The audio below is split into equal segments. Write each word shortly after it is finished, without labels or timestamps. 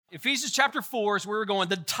Ephesians chapter 4 is where we're going.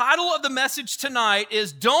 The title of the message tonight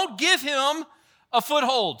is Don't Give Him a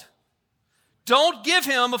Foothold. Don't give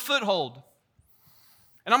him a foothold.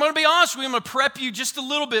 And I'm going to be honest with you, I'm going to prep you just a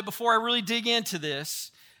little bit before I really dig into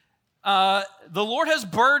this. The Lord has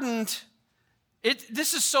burdened,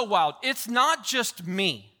 this is so wild. It's not just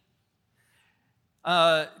me.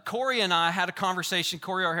 Corey and I had a conversation,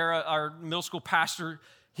 Corey O'Hara, our middle school pastor,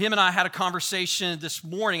 him and I had a conversation this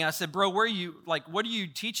morning. I said, bro, what are you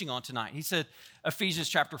teaching on tonight? He said, Ephesians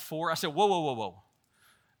chapter 4. I said, whoa.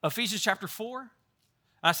 Ephesians chapter 4?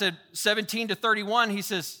 I said, 17 to 31. He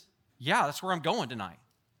says, yeah, that's where I'm going tonight.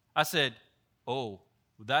 I said, oh,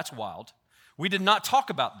 that's wild. We did not talk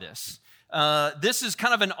about this. This is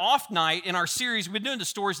kind of an off night in our series. We've been doing the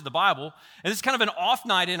stories of the Bible, and this is kind of an off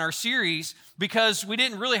night in our series because we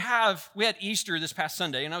had Easter this past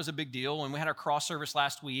Sunday, and that was a big deal, and we had our cross service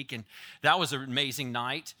last week, and that was an amazing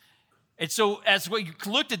night. And so as we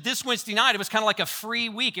looked at this Wednesday night, it was kind of like a free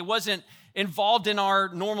week. It wasn't involved in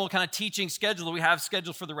our normal kind of teaching schedule that we have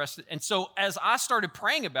scheduled for the rest of it. And so as I started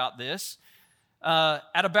praying about this,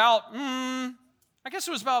 at about, I guess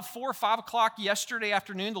it was about 4 or 5 o'clock yesterday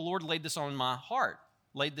afternoon, the Lord laid this talk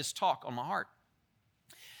on my heart.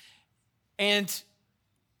 And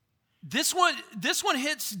this one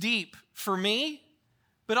hits deep for me,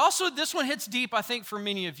 but also this one hits deep, I think, for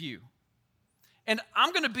many of you. And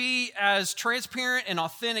I'm going to be as transparent and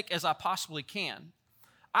authentic as I possibly can.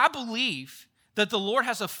 I believe that the Lord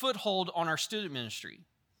has a foothold on our student ministry.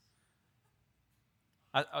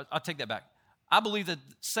 I'll take that back. I believe that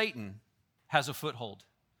Satan has a foothold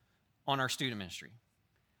on our student ministry.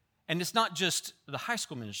 And it's not just the high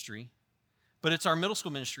school ministry, but it's our middle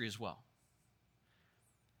school ministry as well.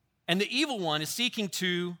 And the evil one is seeking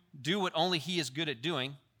to do what only he is good at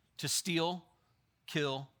doing, to steal,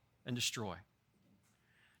 kill, and destroy.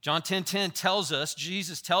 John 10:10 tells us,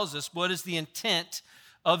 Jesus tells us, what is the intent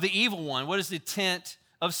of the evil one? What is the intent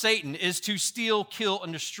of Satan? Is to steal, kill,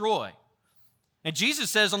 and destroy. And Jesus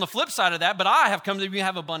says on the flip side of that, but I have come that you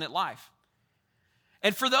have abundant life.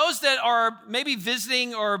 And for those that are maybe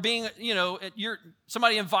visiting or being,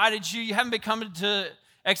 somebody invited you, you haven't been coming to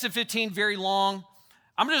Exit 15 very long,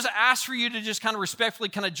 I'm going to just ask for you to just kind of respectfully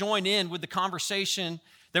kind of join in with the conversation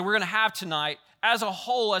that we're going to have tonight as a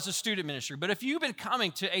whole, as a student ministry. But if you've been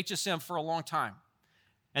coming to HSM for a long time,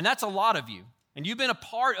 and that's a lot of you, and you've been a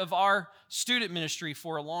part of our student ministry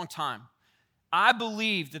for a long time, I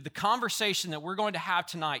believe that the conversation that we're going to have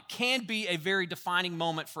tonight can be a very defining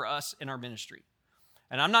moment for us in our ministry.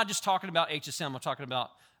 And I'm not just talking about HSM, I'm talking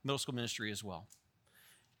about middle school ministry as well.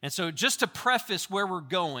 And so just to preface where we're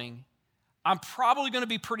going, I'm probably going to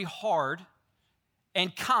be pretty hard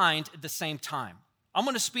and kind at the same time. I'm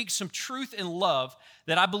going to speak some truth and love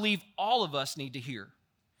that I believe all of us need to hear.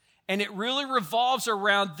 And it really revolves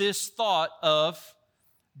around this thought of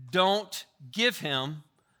don't give him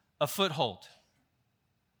a foothold.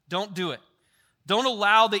 Don't do it. Don't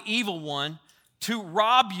allow the evil one to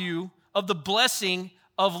rob you of the blessing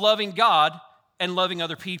of loving God and loving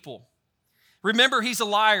other people. Remember, he's a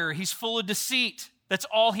liar. He's full of deceit. That's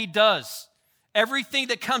all he does. Everything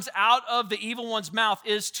that comes out of the evil one's mouth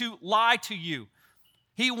is to lie to you.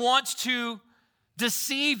 He wants to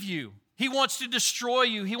deceive you. He wants to destroy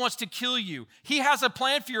you. He wants to kill you. He has a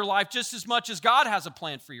plan for your life just as much as God has a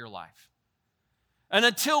plan for your life. And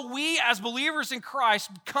until we as believers in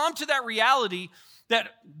Christ come to that reality that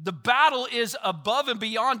the battle is above and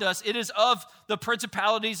beyond us, it is of the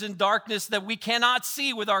principalities and darkness that we cannot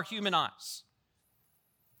see with our human eyes.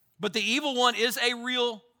 But the evil one is a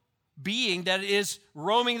real being that is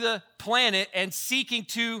roaming the planet and seeking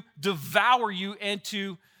to devour you and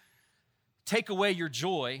to take away your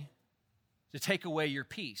joy, to take away your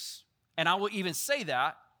peace. And I will even say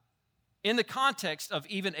that in the context of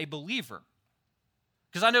even a believer.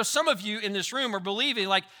 Because I know some of you in this room are believing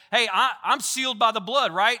like, hey, I'm sealed by the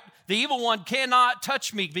blood, right? The evil one cannot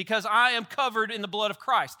touch me because I am covered in the blood of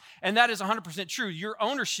Christ. And that is 100% true. Your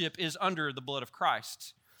ownership is under the blood of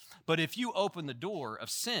Christ. But if you open the door of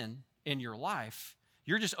sin in your life,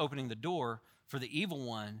 you're just opening the door for the evil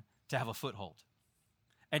one to have a foothold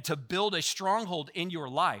and to build a stronghold in your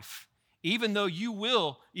life, even though you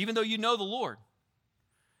know the Lord.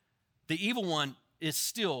 The evil one is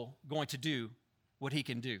still going to do what he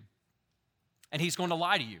can do. And he's going to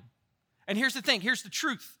lie to you. And here's the thing, here's the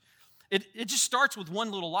truth. It just starts with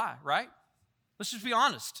one little lie, right? Let's just be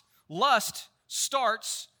honest. Lust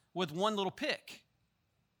starts with one little pick.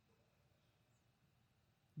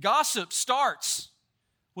 Gossip starts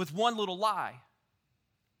with one little lie.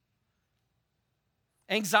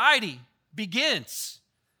 Anxiety begins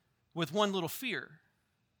with one little fear.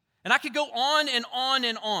 And I could go on and on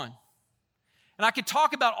and on. And I could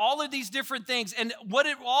talk about all of these different things. And what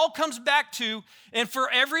it all comes back to, and for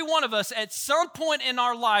every one of us, at some point in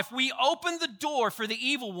our life, we open the door for the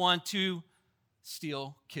evil one to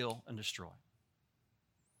steal, kill, and destroy.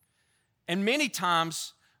 And many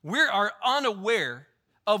times, we are unaware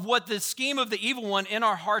of what the scheme of the evil one in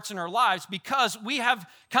our hearts and our lives because we have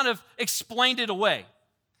kind of explained it away.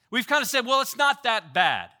 We've kind of said, well, it's not that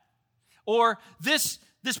bad. Or this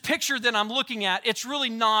picture that I'm looking at, it's really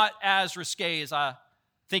not as risque as I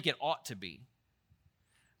think it ought to be.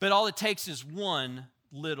 But all it takes is one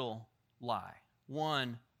little lie,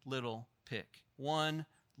 one little pick, one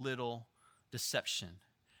little deception.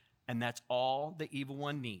 And that's all the evil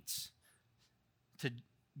one needs to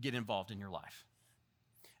get involved in your life.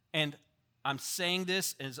 And I'm saying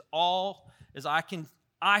this as all as I can.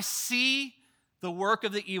 I see the work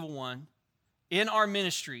of the evil one in our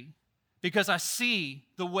ministry because I see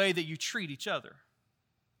the way that you treat each other.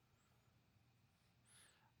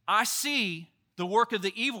 I see the work of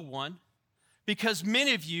the evil one because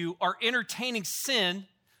many of you are entertaining sin,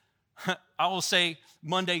 I will say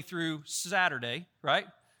Monday through Saturday, right?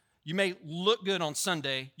 You may look good on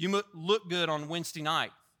Sunday, you may look good on Wednesday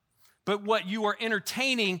night, but what you are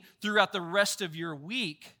entertaining throughout the rest of your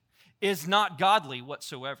week is not godly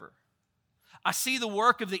whatsoever. I see the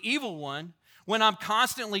work of the evil one when I'm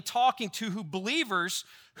constantly talking to believers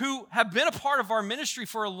who have been a part of our ministry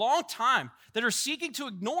for a long time that are seeking to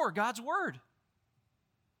ignore God's word.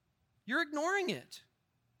 You're ignoring it.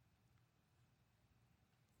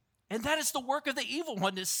 And that is the work of the evil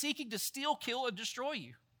one that's seeking to steal, kill, and destroy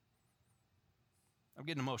you. I'm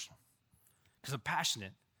getting emotional because I'm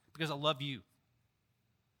passionate, because I love you.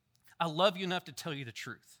 I love you enough to tell you the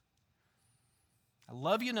truth. I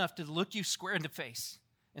love you enough to look you square in the face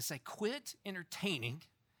and say, quit entertaining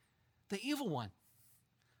the evil one.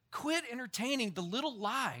 Quit entertaining the little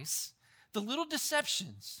lies, the little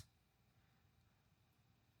deceptions.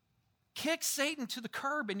 Kick Satan to the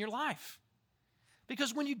curb in your life.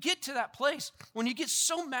 Because when you get to that place, when you get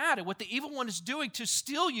so mad at what the evil one is doing to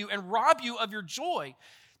steal you and rob you of your joy,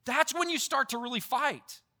 that's when you start to really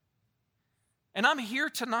fight. And I'm here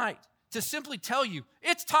tonight to simply tell you,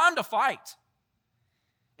 it's time to fight.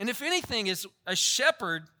 And if anything is a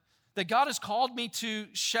shepherd that God has called me to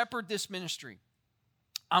shepherd this ministry,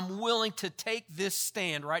 I'm willing to take this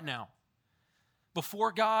stand right now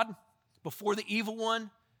before God, before the evil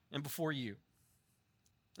one, and before you.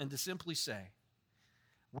 And to simply say,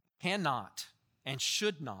 we cannot and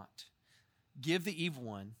should not give the evil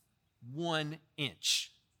one 1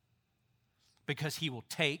 inch because he will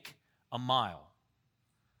take a mile.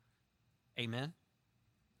 Amen?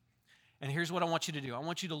 And here's what I want you to do. I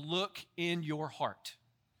want you to look in your heart.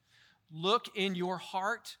 Look in your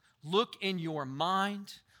heart. Look in your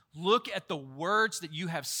mind. Look at the words that you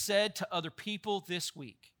have said to other people this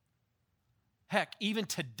week. Heck, even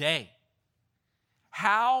today.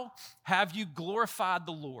 How have you glorified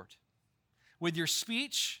the Lord? With your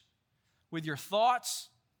speech, with your thoughts,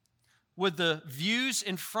 with the views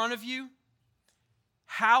in front of you?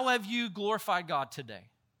 How have you glorified God today?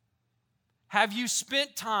 Have you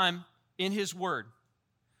spent time in His Word?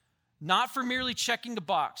 Not for merely checking the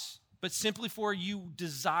box, but simply for you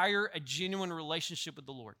desire a genuine relationship with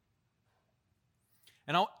the Lord.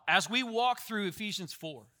 And as we walk through Ephesians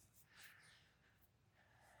 4,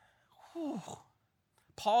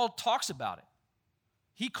 Paul talks about it.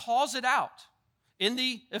 He calls it out in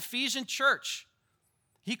the Ephesian church.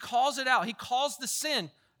 He calls it out. He calls the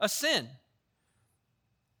sin a sin.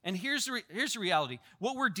 And here's the reality.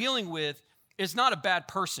 What we're dealing with is not a bad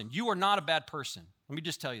person. You are not a bad person. Let me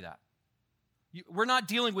just tell you that. We're not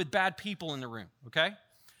dealing with bad people in the room, okay?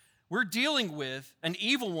 We're dealing with an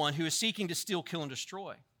evil one who is seeking to steal, kill, and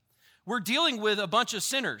destroy. We're dealing with a bunch of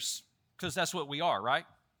sinners, because that's what we are, right?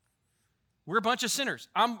 We're a bunch of sinners.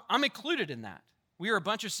 I'm included in that. We are a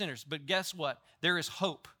bunch of sinners, but guess what? There is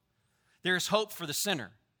hope. There is hope for the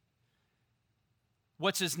sinner.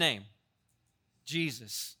 What's his name?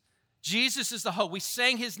 Jesus. Jesus is the hope. We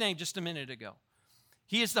sang his name just a minute ago.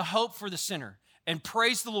 He is the hope for the sinner. And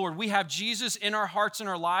praise the Lord, we have Jesus in our hearts and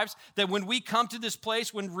our lives, that when we come to this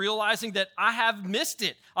place, when realizing that I have missed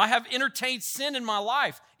it, I have entertained sin in my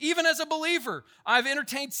life, even as a believer, I've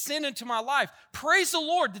entertained sin into my life. Praise the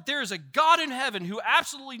Lord that there is a God in heaven who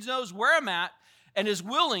absolutely knows where I'm at and is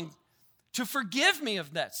willing to forgive me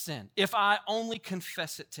of that sin if I only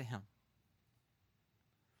confess it to Him.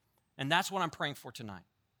 And that's what I'm praying for tonight.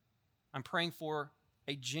 I'm praying for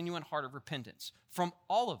a genuine heart of repentance from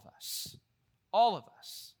all of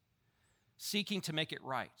us, seeking to make it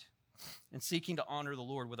right. and seeking to honor the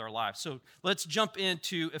Lord with our lives. So let's jump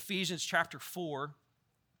into Ephesians chapter 4.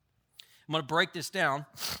 I'm going to break this down.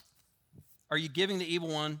 Are you giving the evil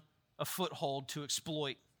one a foothold to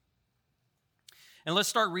exploit? And let's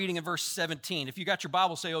start reading in verse 17. If you got your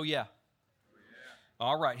Bible, say, oh yeah.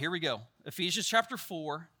 All right, here we go. Ephesians chapter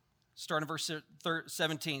 4, starting verse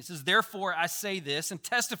 17. It says, therefore I say this and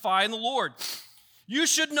testify in the Lord. You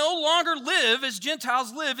should no longer live as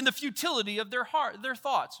Gentiles live in the futility of their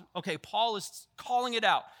thoughts. Okay, Paul is calling it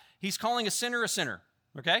out. He's calling a sinner,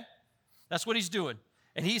 okay? That's what he's doing.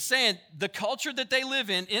 And he's saying the culture that they live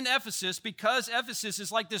in Ephesus, because Ephesus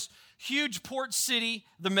is like this huge port city,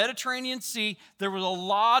 the Mediterranean Sea, there was a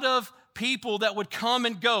lot of people that would come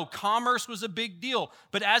and go. Commerce was a big deal.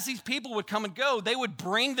 But as these people would come and go, they would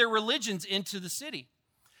bring their religions into the city.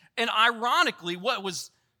 And ironically, what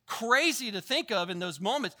was crazy to think of in those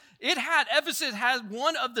moments, Ephesus had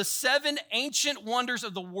one of the 7 ancient wonders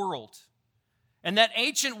of the world. And that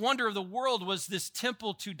ancient wonder of the world was this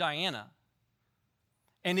temple to Diana.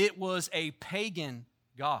 And it was a pagan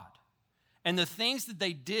god. And the things that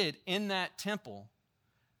they did in that temple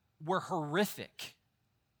were horrific.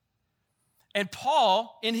 And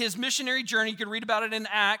Paul, in his missionary journey, you can read about it in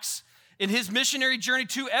Acts, in his missionary journey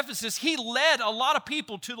to Ephesus, he led a lot of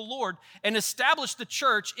people to the Lord and established the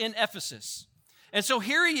church in Ephesus. And so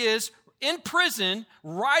here he is in prison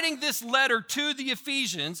writing this letter to the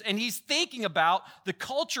Ephesians, and he's thinking about the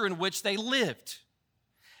culture in which they lived.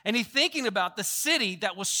 And he's thinking about the city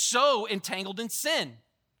that was so entangled in sin.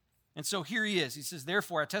 And so here he is. He says,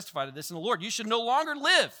 therefore, I testify to this in the Lord. You should no longer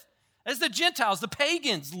live as the Gentiles, the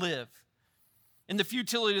pagans live in the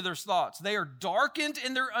futility of their thoughts. They are darkened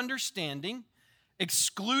in their understanding,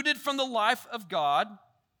 excluded from the life of God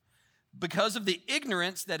because of the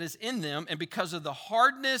ignorance that is in them, and because of the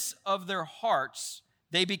hardness of their hearts,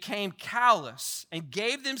 they became callous and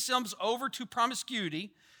gave themselves over to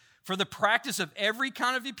promiscuity, for the practice of every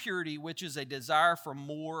kind of impurity, which is a desire for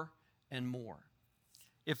more and more.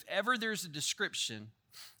 If ever there's a description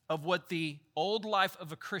of what the old life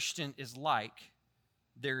of a Christian is like,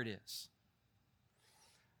 there it is.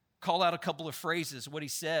 Call out a couple of phrases, what he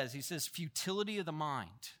says. He says, futility of the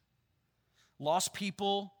mind. Lost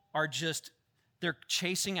people are they're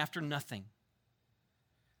chasing after nothing.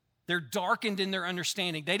 They're darkened in their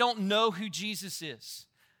understanding. They don't know who Jesus is.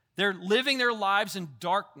 They're living their lives in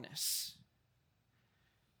darkness.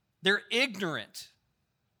 They're ignorant.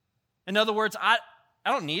 In other words, I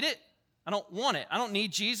don't need it. I don't want it. I don't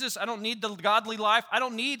need Jesus. I don't need the godly life. I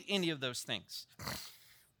don't need any of those things.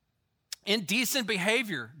 Indecent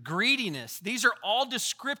behavior, greediness, these are all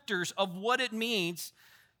descriptors of what it means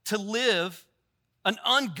to live an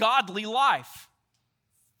ungodly life.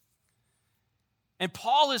 And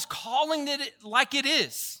Paul is calling it like it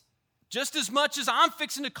is. Just as much as I'm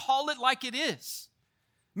fixing to call it like it is.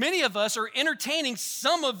 Many of us are entertaining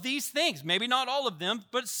some of these things. Maybe not all of them,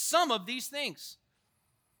 but some of these things.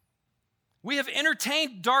 We have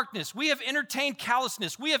entertained darkness. We have entertained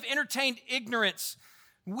callousness. We have entertained ignorance.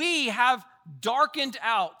 We have darkened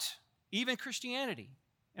out even Christianity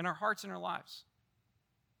in our hearts and our lives.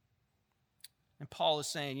 And Paul is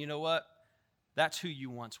saying, you know what? That's who you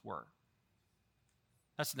once were.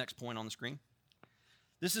 That's the next point on the screen.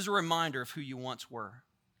 This is a reminder of who you once were.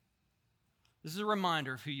 This is a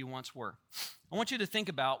reminder of who you once were. I want you to think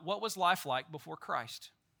about what was life like before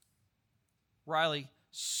Christ. Riley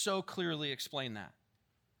so clearly explained that.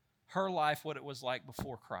 Her life, what it was like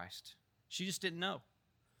before Christ. She just didn't know.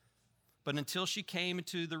 But until she came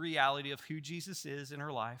into the reality of who Jesus is in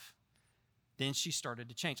her life, then she started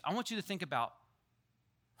to change. I want you to think about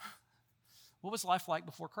what was life like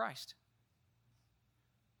before Christ?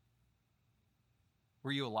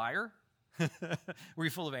 Were you a liar? Were you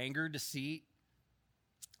full of anger, deceit?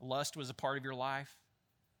 Lust was a part of your life?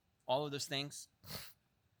 All of those things?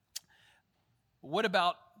 What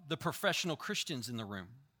about the professional Christians in the room?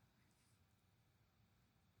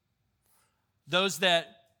 Those that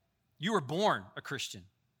you were born a Christian.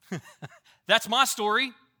 That's my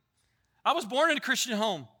story. I was born in a Christian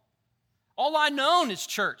home. All I known is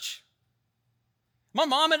church. My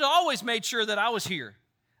mom had always made sure that I was here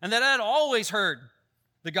and that I had always heard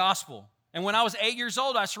the gospel. And when I was 8 years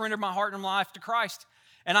old, I surrendered my heart and my life to Christ.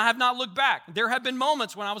 And I have not looked back. There have been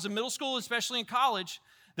moments when I was in middle school, especially in college,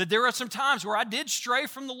 that there were some times where I did stray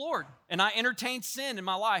from the Lord and I entertained sin in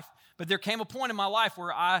my life. But there came a point in my life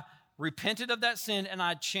where I repented of that sin and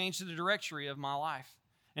I changed the directory of my life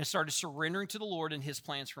and started surrendering to the Lord and His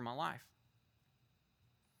plans for my life.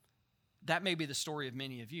 That may be the story of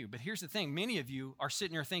many of you. But here's the thing. Many of you are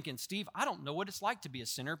sitting here thinking, Steve, I don't know what it's like to be a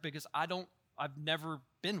sinner because I've never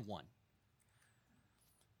been one.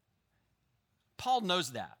 Paul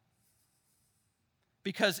knows that.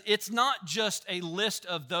 Because it's not just a list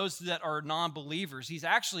of those that are non-believers. He's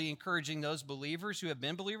actually encouraging those believers who have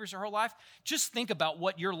been believers their whole life. Just think about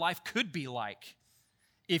what your life could be like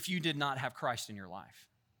if you did not have Christ in your life.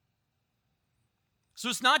 So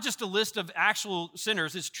it's not just a list of actual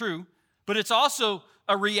sinners, it's true, but it's also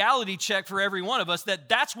a reality check for every one of us that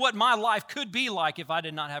that's what my life could be like if I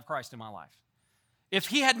did not have Christ in my life. If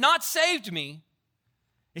he had not saved me,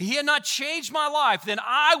 if he had not changed my life, then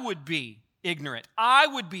I would be ignorant. I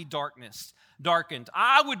would be darkened.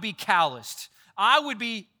 I would be calloused. I would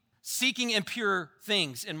be seeking impure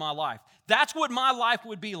things in my life. That's what my life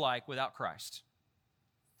would be like without Christ.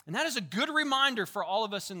 And that is a good reminder for all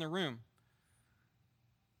of us in the room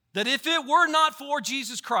that if it were not for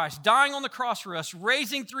Jesus Christ dying on the cross for us,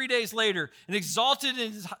 raising 3 days later, and exalted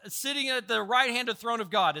and sitting at the right hand of the throne of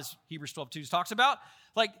God, as Hebrews 12:2 talks about,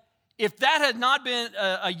 like if that had not been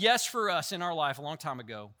a yes for us in our life a long time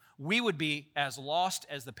ago, we would be as lost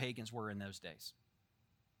as the pagans were in those days.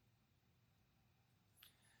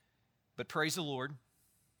 But praise the Lord,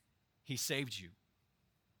 he saved you.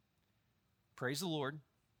 Praise the Lord,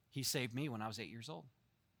 he saved me when I was 8 years old.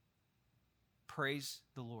 Praise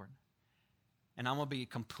the Lord. And I'm going to be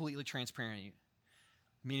completely transparent with you.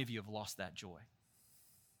 Many of you have lost that joy.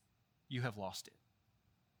 You have lost it.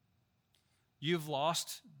 You've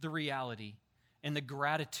lost the reality and the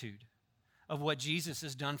gratitude of what Jesus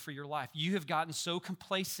has done for your life. You have gotten so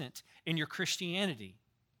complacent in your Christianity.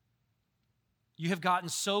 You have gotten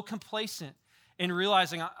so complacent in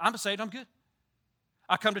realizing, I'm saved, I'm good.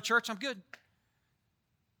 I come to church, I'm good.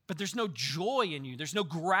 But there's no joy in you. There's no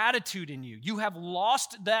gratitude in you. You have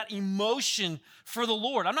lost that emotion for the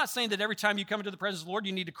Lord. I'm not saying that every time you come into the presence of the Lord,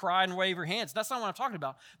 you need to cry and wave your hands. That's not what I'm talking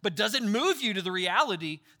about. But does it move you to the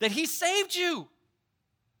reality that he saved you?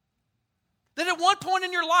 That at one point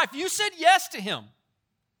in your life, you said yes to him.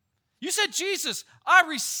 You said, Jesus, I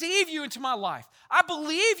receive you into my life. I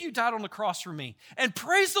believe you died on the cross for me. And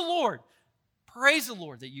praise the Lord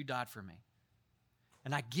that you died for me.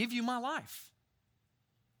 And I give you my life.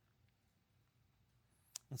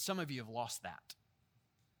 And some of you have lost that.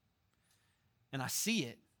 And I see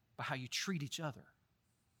it by how you treat each other.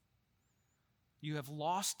 You have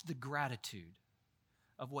lost the gratitude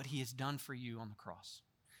of what he has done for you on the cross.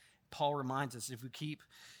 Paul reminds us, if we keep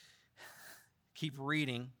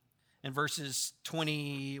reading in verses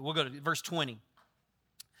 20, we'll go to verse 20.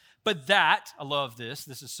 But that, I love this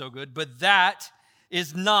is so good, but that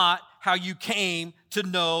is not how you came to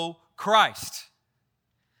know Christ.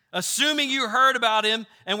 Assuming you heard about him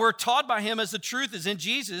and were taught by him as the truth is in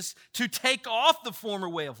Jesus, to take off the former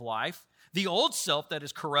way of life, the old self that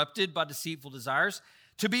is corrupted by deceitful desires,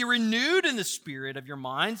 to be renewed in the spirit of your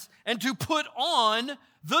minds, and to put on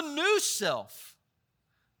the new self,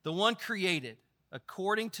 the one created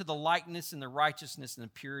according to the likeness and the righteousness and the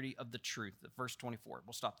purity of the truth. Verse 24,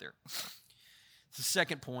 we'll stop there. The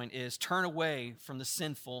second point is turn away from the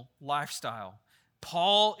sinful lifestyle.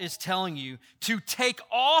 Paul is telling you to take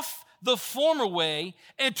off the former way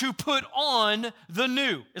and to put on the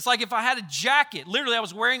new. It's like if I had a jacket, literally I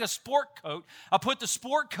was wearing a sport coat. I put the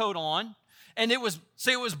sport coat on and it was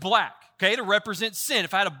black, okay, to represent sin.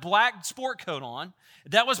 If I had a black sport coat on,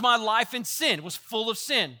 that was my life in sin. It was full of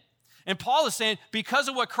sin. And Paul is saying, because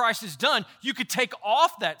of what Christ has done, you could take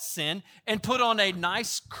off that sin and put on a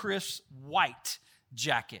nice, crisp, white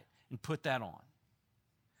jacket and put that on.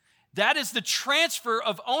 That is the transfer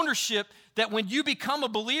of ownership that when you become a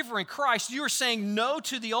believer in Christ, you are saying no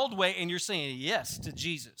to the old way and you're saying yes to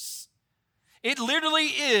Jesus. It literally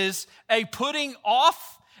is a putting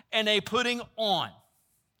off and a putting on.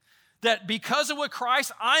 That because of what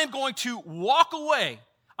Christ, I am going to walk away.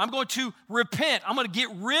 I'm going to repent. I'm going to get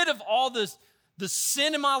rid of all the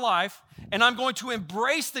sin in my life, and I'm going to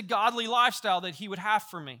embrace the godly lifestyle that he would have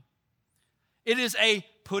for me. It is a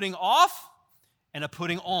putting off and a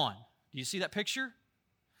putting on. Do you see that picture?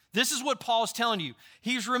 This is what Paul is telling you.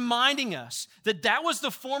 He's reminding us that was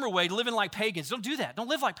the former way, living like pagans. Don't do that. Don't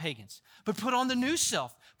live like pagans. But put on the new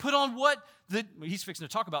self. Put on he's fixing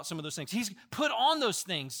to talk about some of those things. He's put on those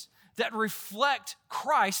things that reflect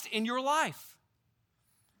Christ in your life.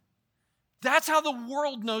 That's how the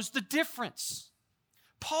world knows the difference.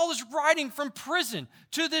 Paul is writing from prison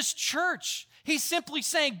to this church. He's simply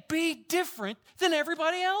saying, be different than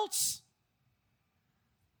everybody else.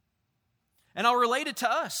 And I'll relate it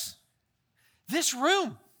to us. This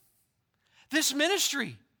room, this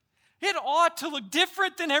ministry, it ought to look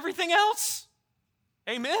different than everything else.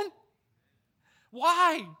 Amen?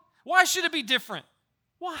 Why? Why should it be different?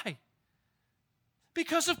 Why?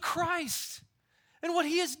 Because of Christ. and what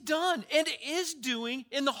he has done and is doing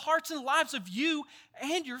in the hearts and lives of you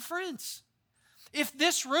and your friends. If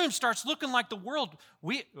this room starts looking like the world,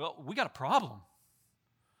 we got a problem.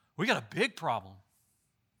 We got a big problem.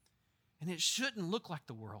 And it shouldn't look like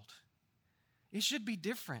the world. It should be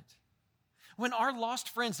different. When our lost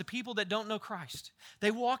friends, the people that don't know Christ,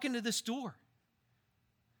 they walk into this door,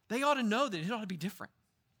 they ought to know that it ought to be different.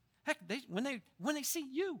 Heck, when they see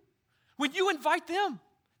you, when you invite them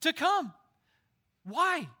to come,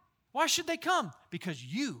 why? Why should they come? Because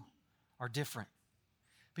you are different.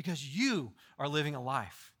 Because you are living a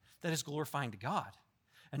life that is glorifying to God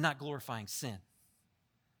and not glorifying sin.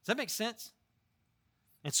 Does that make sense?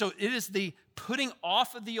 And so it is the putting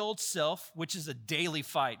off of the old self, which is a daily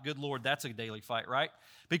fight. Good Lord, that's a daily fight, right?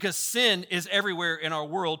 Because sin is everywhere in our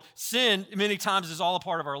world. Sin, many times, is all a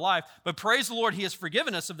part of our life. But praise the Lord, he has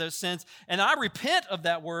forgiven us of those sins. And I repent of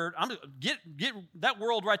that word. Get that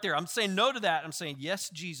world right there. I'm saying no to that. I'm saying, yes,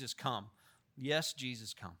 Jesus, come. Yes,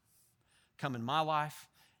 Jesus, come. Come in my life.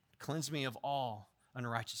 Cleanse me of all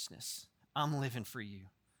unrighteousness. I'm living for you.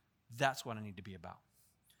 That's what I need to be about.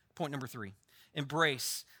 Point number 3.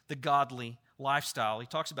 Embrace the godly lifestyle. He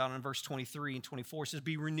talks about it in verse 23 and 24. It says,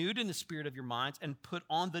 be renewed in the spirit of your minds and put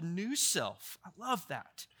on the new self. I love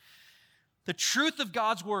that. The truth of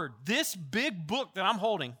God's word, this big book that I'm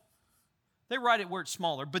holding, they write it where it's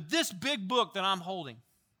smaller, but this big book that I'm holding,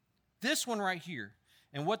 this one right here,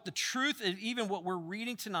 and what the truth, even what we're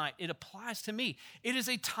reading tonight, it applies to me. It is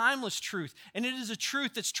a timeless truth, and it is a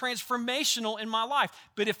truth that's transformational in my life.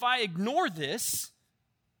 But if I ignore this,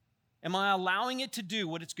 am I allowing it to do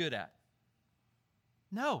what it's good at?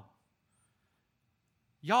 No.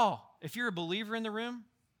 Y'all, if you're a believer in the room,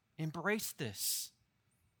 embrace this.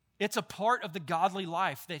 It's a part of the godly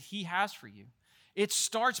life that he has for you. It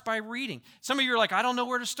starts by reading. Some of you are like, I don't know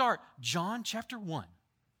where to start. John chapter 1.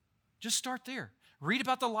 Just start there. Read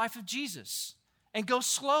about the life of Jesus and go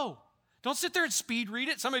slow. Don't sit there and speed read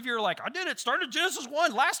it. Some of you are like, I did it. Started Genesis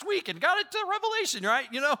 1 last week and got it to Revelation, right?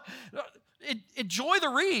 You know, enjoy the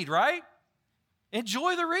read, right?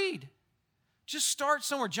 Enjoy the read. Just start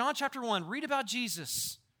somewhere. John chapter 1, read about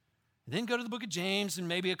Jesus. And then go to the book of James and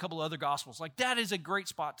maybe a couple other gospels. Like that is a great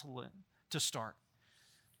spot to start.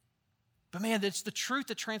 But man, it's the truth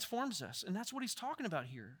that transforms us. And that's what he's talking about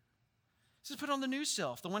here. He says, put on the new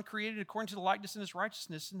self, the one created according to the likeness and his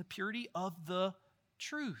righteousness and the purity of the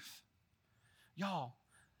truth. Y'all,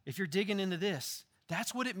 if you're digging into this,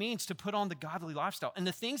 that's what it means to put on the godly lifestyle. And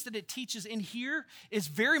the things that it teaches in here is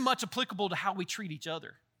very much applicable to how we treat each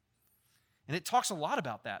other. And it talks a lot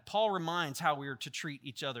about that. Paul reminds how we are to treat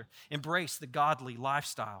each other. Embrace the godly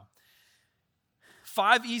lifestyle.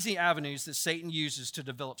 5 easy avenues that Satan uses to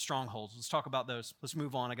develop strongholds. Let's talk about those. Let's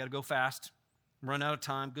move on. I got to go fast. Run out of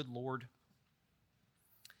time. Good Lord.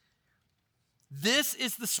 This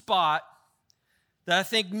is the spot that I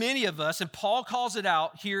think many of us, and Paul calls it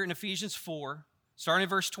out here in Ephesians 4, starting in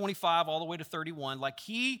verse 25 all the way to 31, like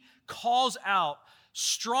he calls out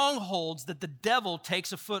strongholds that the devil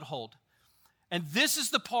takes a foothold. And this is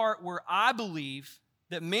the part where I believe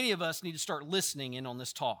that many of us need to start listening in on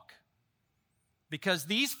this talk. Because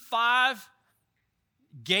these 5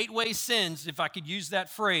 gateway sins, if I could use that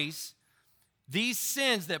phrase, these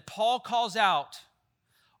sins that Paul calls out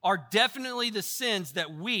are definitely the sins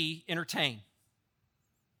that we entertain.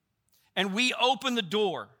 And we open the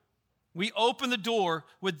door. We open the door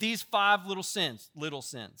with these 5 little sins.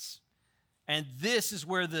 And this is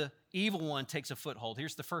where the evil one takes a foothold.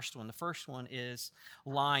 Here's the first one. The first one is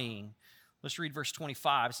lying. Let's read verse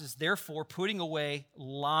 25. It says, therefore, putting away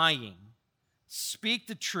lying, speak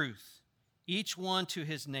the truth, each one to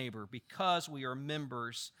his neighbor, because we are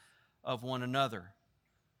members of one another.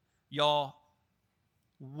 Y'all,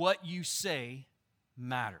 what you say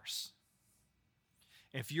matters.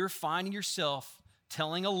 If you're finding yourself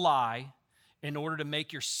telling a lie in order to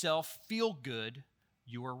make yourself feel good,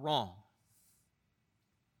 you are wrong.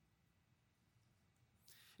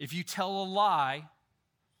 If you tell a lie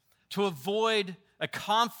to avoid a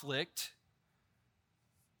conflict,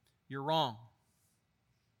 you're wrong.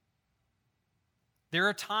 There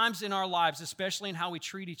are times in our lives, especially in how we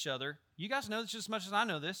treat each other. You guys know this just as much as I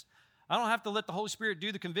know this. I don't have to let the Holy Spirit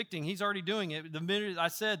do the convicting. He's already doing it. The minute I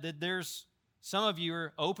said that there's some of you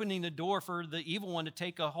are opening the door for the evil one to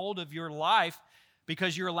take a hold of your life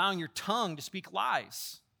because you're allowing your tongue to speak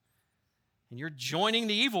lies. And you're joining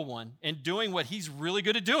the evil one and doing what he's really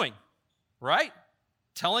good at doing, right?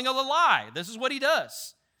 Telling a lie. This is what he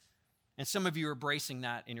does. And some of you are embracing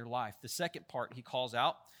that in your life. The second part he calls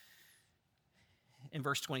out in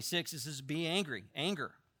verse 26, it says, be angry.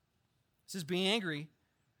 Anger. It says, be angry.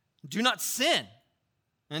 Do not sin.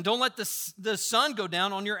 And don't let the sun go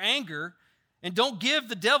down on your anger. And don't give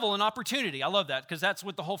the devil an opportunity. I love that because that's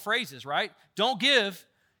what the whole phrase is, right? Don't give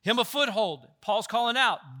him a foothold. Paul's calling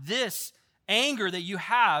out this anger that you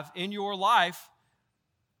have in your life.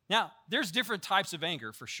 Now, there's different types of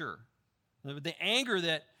anger for sure. The anger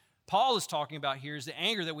that Paul is talking about here is the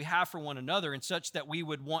anger that we have for one another and such that we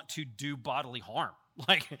would want to do bodily harm.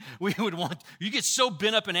 Like we would want, you get so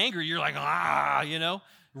bent up in anger, you're like,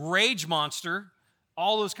 rage monster,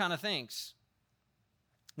 all those kind of things.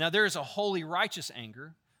 Now, there is a holy, righteous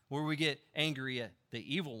anger where we get angry at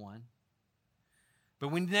the evil one, but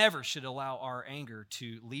we never should allow our anger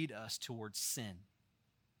to lead us towards sin.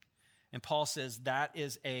 And Paul says that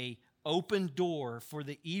is an open door for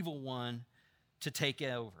the evil one to take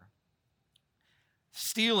over.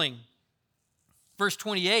 Stealing. Verse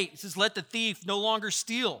 28, it says, let the thief no longer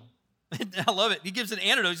steal. I love it. He gives an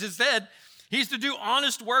antidote. He said, he's to do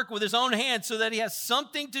honest work with his own hands so that he has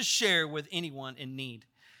something to share with anyone in need.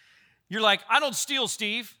 You're like, I don't steal,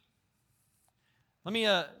 Steve. Let me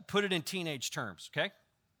put it in teenage terms, okay?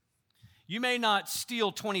 You may not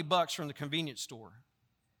steal $20 from the convenience store,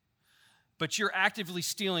 but you're actively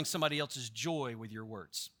stealing somebody else's joy with your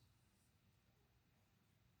words.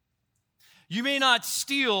 You may not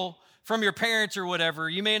steal from your parents or whatever.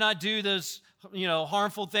 You may not do those,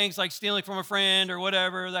 harmful things like stealing from a friend or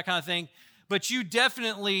whatever, that kind of thing. But you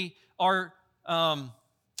definitely are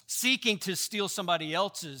seeking to steal somebody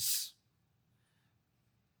else's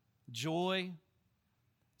joy,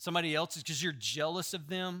 somebody else's, because you're jealous of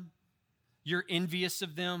them, you're envious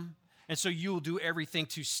of them, and so you will do everything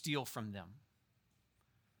to steal from them.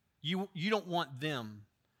 You don't want them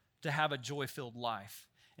to have a joy-filled life,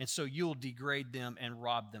 and so you'll degrade them and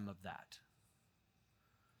rob them of that.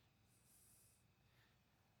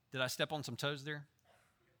 Did I step on some toes there?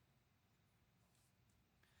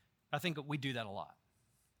 I think we do that a lot.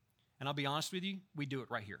 And I'll be honest with you, we do it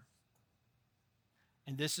right here.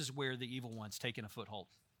 And this is where the evil one's taken a foothold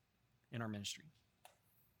in our ministry.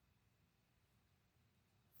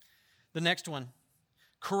 The next one,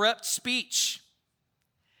 corrupt speech.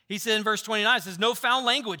 He said in verse 29, it says, no foul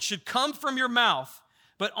language should come from your mouth,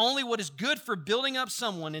 but only what is good for building up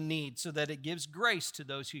someone in need so that it gives grace to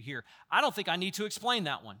those who hear. I don't think I need to explain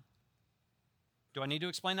that one. Do I need to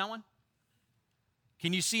explain that one?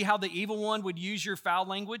 Can you see how the evil one would use your foul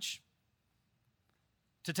language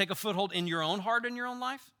to take a foothold in your own heart and your own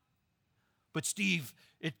life? But Steve,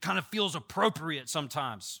 it kind of feels appropriate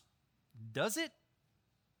sometimes. Does it?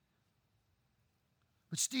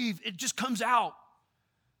 But Steve, it just comes out.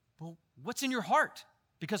 Well, what's in your heart?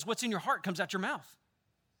 Because what's in your heart comes out your mouth.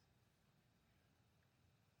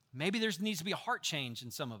 Maybe there needs to be a heart change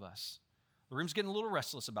in some of us. The room's getting a little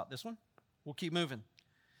restless about this one. We'll keep moving.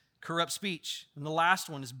 Corrupt speech. And the last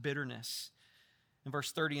one is bitterness. In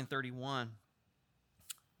verse 30 and 31.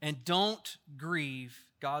 And don't grieve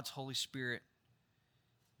God's Holy Spirit.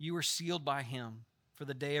 You are sealed by him for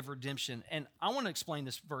the day of redemption. And I want to explain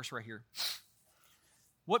this verse right here.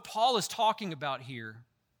 What Paul is talking about here,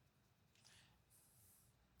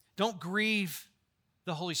 don't grieve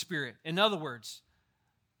the Holy Spirit. In other words,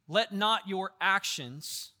 let not your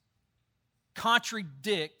actions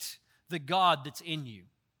contradict the God that's in you.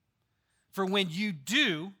 For when you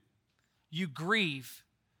do, you grieve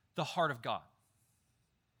the heart of God.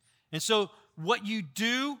 And so what you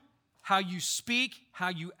do, how you speak, how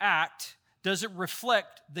you act, does it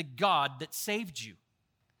reflect the God that saved you?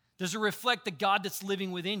 Does it reflect the God that's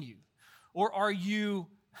living within you? Or are you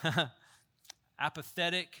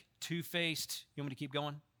apathetic, two-faced? You want me to keep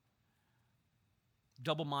going?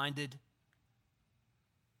 Double-minded?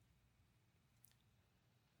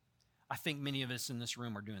 I think many of us in this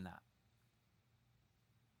room are doing that.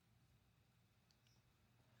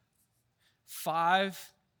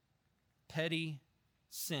 5 petty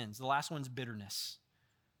sins. The last one's bitterness.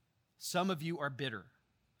 Some of you are bitter.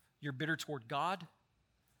 You're bitter toward God.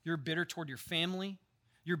 You're bitter toward your family.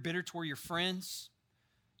 You're bitter toward your friends.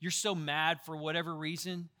 You're so mad for whatever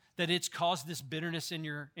reason that it's caused this bitterness in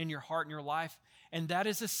your heart and your life. And that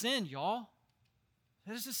is a sin, y'all.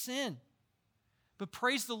 That is a sin. But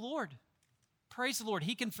praise the Lord. Praise the Lord.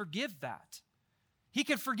 He can forgive that. He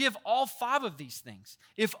can forgive all 5 of these things.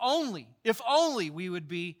 If only we would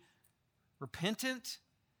be repentant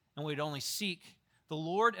and we'd only seek the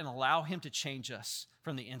Lord and allow him to change us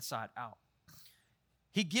from the inside out.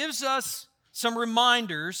 He gives us some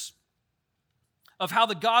reminders of how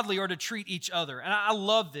the godly are to treat each other. And I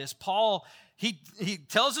love this. Paul, he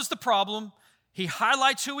tells us the problem. He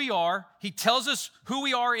highlights who we are. He tells us who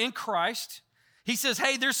we are in Christ. He says,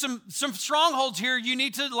 hey, there's some strongholds here you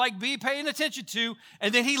need to be paying attention to.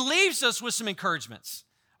 And then he leaves us with some encouragements.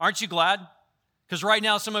 Aren't you glad? Because right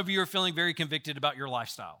now, some of you are feeling very convicted about your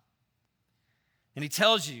lifestyle. And he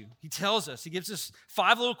tells us, he gives us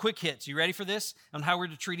 5 little quick hits. You ready for this? On how we're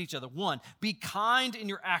to treat each other. 1, be kind in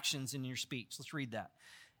your actions and in your speech. Let's read that.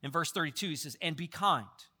 In verse 32, he says, and be kind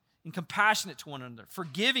and compassionate to one another,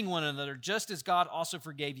 forgiving one another, just as God also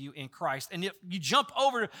forgave you in Christ. And if you jump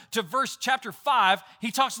over to chapter 5,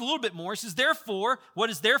 he talks a little bit more. He says, therefore, what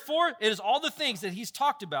is therefore? It is all the things that he's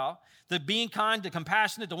talked about, the being kind, the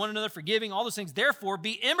compassionate to one another, forgiving, all those things. Therefore,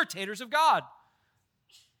 be imitators of God.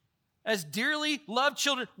 As dearly loved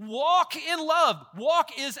children, walk in love.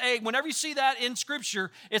 Walk is whenever you see that in Scripture,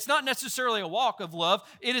 it's not necessarily a walk of love.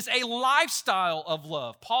 It is a lifestyle of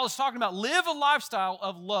love. Paul is talking about live a lifestyle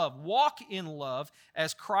of love. Walk in love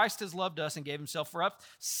as Christ has loved us and gave himself for us,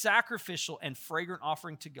 sacrificial and fragrant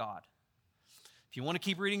offering to God. If you want to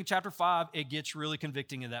keep reading chapter 5, it gets really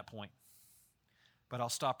convicting at that point. But I'll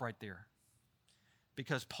stop right there.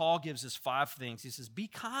 Because Paul gives us 5 things. He says, be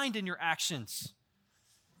kind in your actions.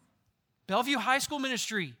 Bellevue High School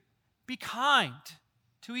Ministry, be kind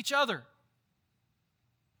to each other.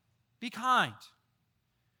 Be kind.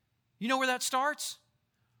 You know where that starts?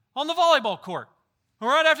 On the volleyball court.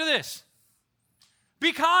 Right after this.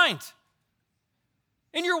 Be kind.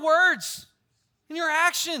 In your words, in your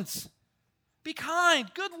actions. Be kind.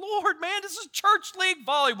 Good Lord, man, this is church league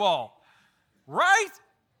volleyball. Right?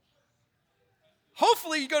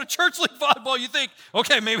 Hopefully you go to church league volleyball, you think,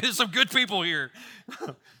 okay, maybe there's some good people here.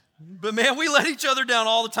 But man, we let each other down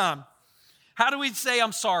all the time. How do we say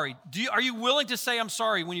I'm sorry? Are you willing to say I'm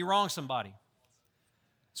sorry when you wrong somebody?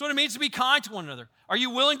 That's what it means to be kind to one another. Are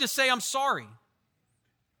you willing to say I'm sorry?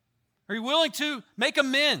 Are you willing to make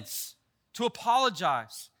amends, to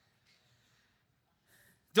apologize?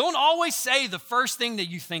 Don't always say the first thing that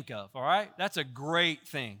you think of, all right? That's a great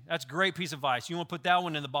thing. That's a great piece of advice. You want to put that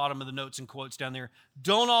one in the bottom of the notes and quotes down there.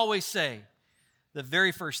 Don't always say the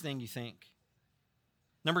very first thing you think.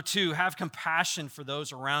 Number 2, have compassion for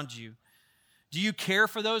those around you. Do you care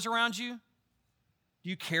for those around you? Do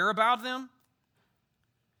you care about them?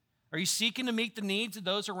 Are you seeking to meet the needs of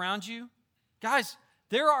those around you? Guys,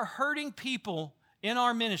 there are hurting people in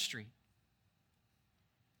our ministry.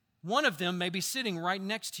 One of them may be sitting right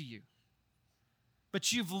next to you,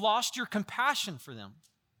 but you've lost your compassion for them.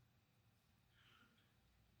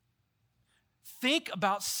 Think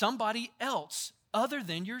about somebody else other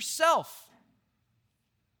than yourself.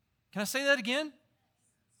 Can I say that again?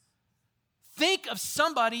 Think of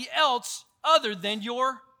somebody else other than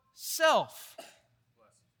yourself.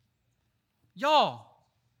 Y'all,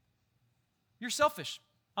 you're selfish.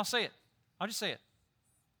 I'll say it. I'll just say it.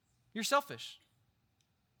 You're selfish.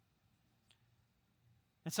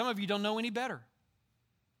 And some of you don't know any better.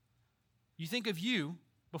 You think of you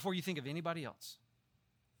before you think of anybody else.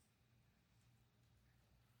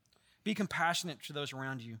 Be compassionate to those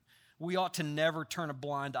around you. We ought to never turn a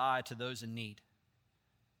blind eye to those in need.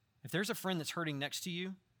 If there's a friend that's hurting next to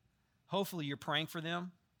you, hopefully you're praying for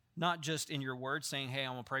them, not just in your words saying, hey,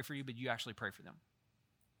 I'm going to pray for you, but you actually pray for them.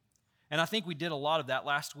 And I think we did a lot of that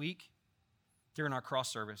last week during our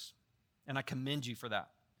cross service, and I commend you for that.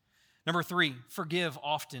 Number 3, forgive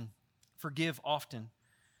often. Forgive often.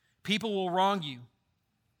 People will wrong you,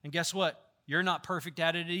 and guess what? You're not perfect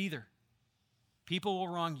at it either. People will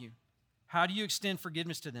wrong you. How do you extend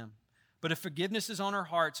forgiveness to them? But if forgiveness is on our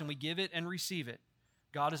hearts and we give it and receive it,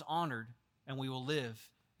 God is honored and we will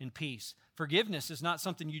live in peace. Forgiveness is not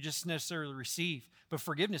something you just necessarily receive, but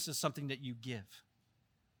forgiveness is something that you give.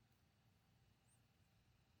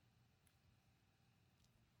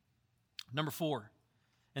 Number 4,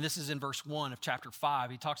 and this is in verse 1 of chapter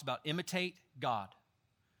 5, he talks about imitate God.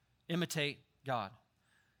 Imitate God.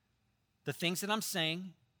 The things that I'm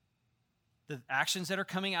saying, the actions that are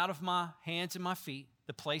coming out of my hands and my feet,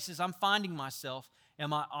 the places I'm finding myself,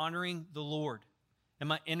 am I honoring the Lord?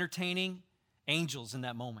 Am I entertaining angels in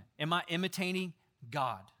that moment? Am I imitating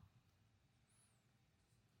God?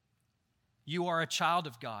 You are a child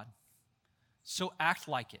of God, so act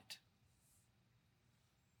like it.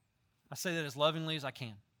 I say that as lovingly as I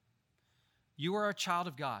can. You are a child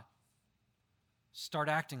of God. Start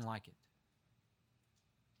acting like it.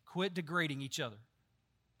 Quit degrading each other.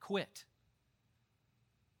 Quit.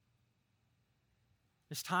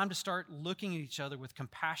 It's time to start looking at each other with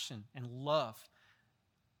compassion and love.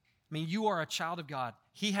 I mean, you are a child of God.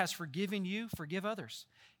 He has forgiven you, forgive others.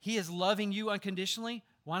 He is loving you unconditionally.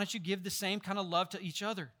 Why don't you give the same kind of love to each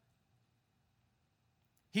other?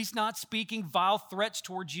 He's not speaking vile threats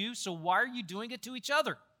towards you, so why are you doing it to each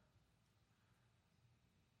other?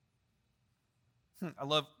 I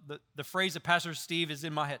love the phrase that Pastor Steve is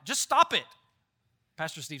in my head. Just stop it.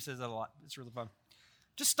 Pastor Steve says that a lot. It's really fun.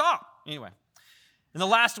 Just stop. Anyway. And the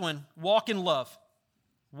last one, walk in love.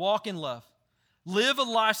 Walk in love. Live a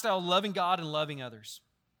lifestyle of loving God and loving others.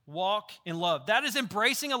 Walk in love. That is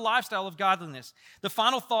embracing a lifestyle of godliness. The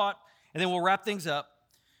final thought, and then we'll wrap things up.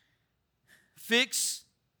 Fix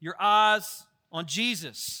your eyes on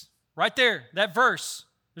Jesus. Right there, that verse.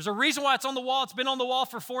 There's a reason why it's on the wall. It's been on the wall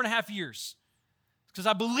for 4.5 years. It's because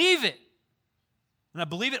I believe it. And I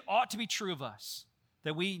believe it ought to be true of us.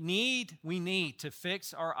 That we need to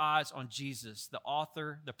fix our eyes on Jesus, the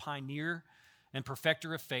author, the pioneer, and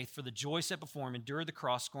perfecter of faith, for the joy set before him, endured the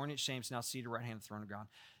cross, scorning its shame, is now seated at the right hand of the throne of God.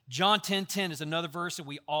 John 10:10 is another verse that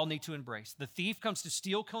we all need to embrace. The thief comes to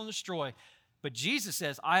steal, kill, and destroy, but Jesus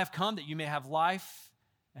says, I have come that you may have life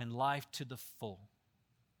and life to the full.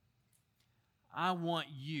 I want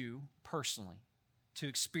you personally to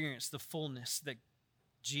experience the fullness that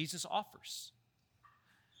Jesus offers.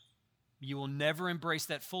 You will never embrace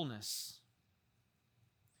that fullness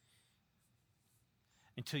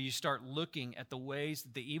until you start looking at the ways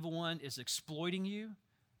that the evil one is exploiting you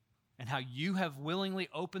and how you have willingly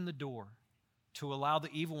opened the door to allow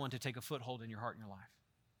the evil one to take a foothold in your heart and your life.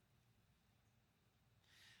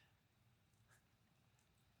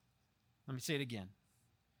 Let me say it again.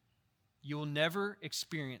 You will never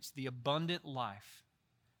experience the abundant life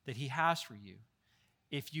that he has for you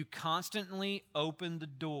if you constantly open the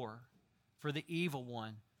door for the evil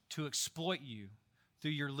one to exploit you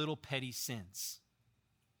through your little petty sins.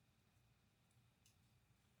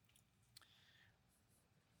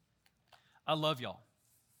 I love y'all.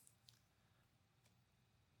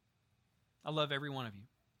 I love every one of you.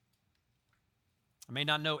 I may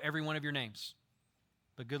not know every one of your names,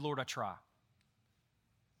 but good Lord, I try.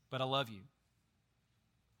 But I love you.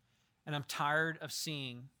 And I'm tired of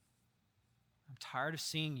seeing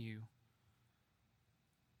you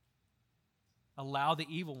allow the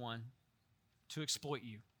evil one to exploit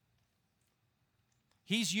you.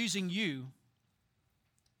 He's using you.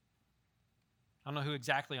 I don't know who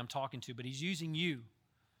exactly I'm talking to, but he's using you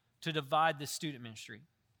to divide this student ministry.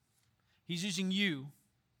 He's using you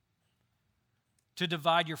to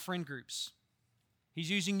divide your friend groups. He's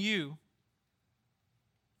using you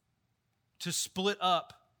to split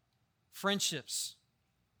up friendships.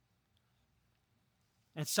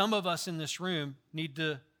 And some of us in this room need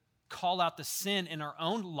to call out the sin in our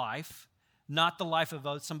own life, not the life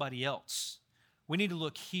of somebody else. We need to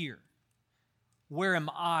look here. Where am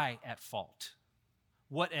I at fault?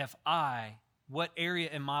 What area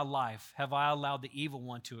in my life have I allowed the evil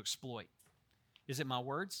one to exploit? Is it my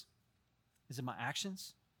words? Is it my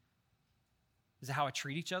actions? Is it how I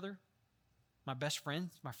treat each other? My best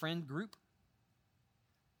friends, my friend group?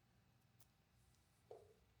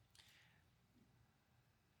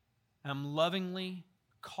 I'm lovingly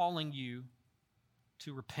calling you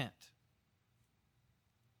to repent.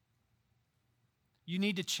 You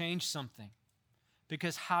need to change something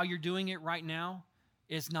because how you're doing it right now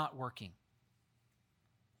is not working.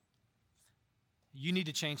 You need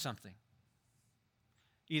to change something.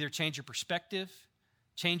 Either change your perspective,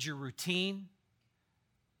 change your routine,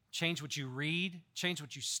 change what you read, change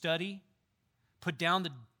what you study, put down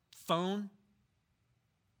the phone,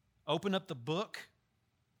 open up the book,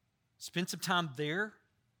 spend some time there,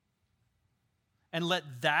 and let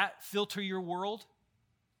that filter your world.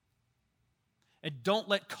 And don't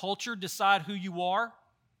let culture decide who you are.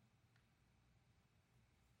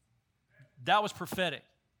 That was prophetic.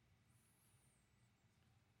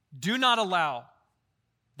 Do not allow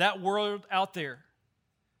that world out there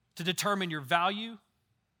to determine your value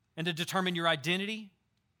and to determine your identity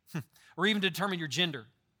or even to determine your gender.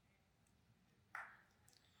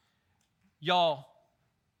 Y'all,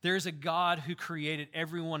 there's a God who created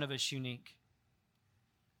every one of us unique.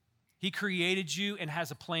 He created you and has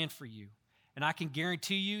a plan for you. And I can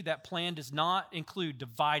guarantee you that plan does not include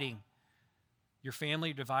dividing your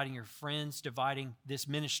family, dividing your friends, dividing this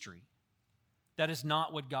ministry. That is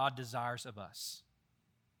not what God desires of us.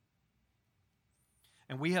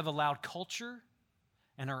 And we have allowed culture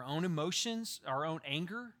and our own emotions, our own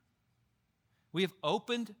anger. We have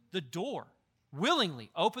opened the door, willingly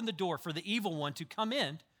opened the door for the evil one to come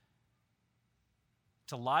in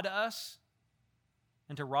to lie to us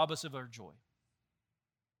and to rob us of our joy.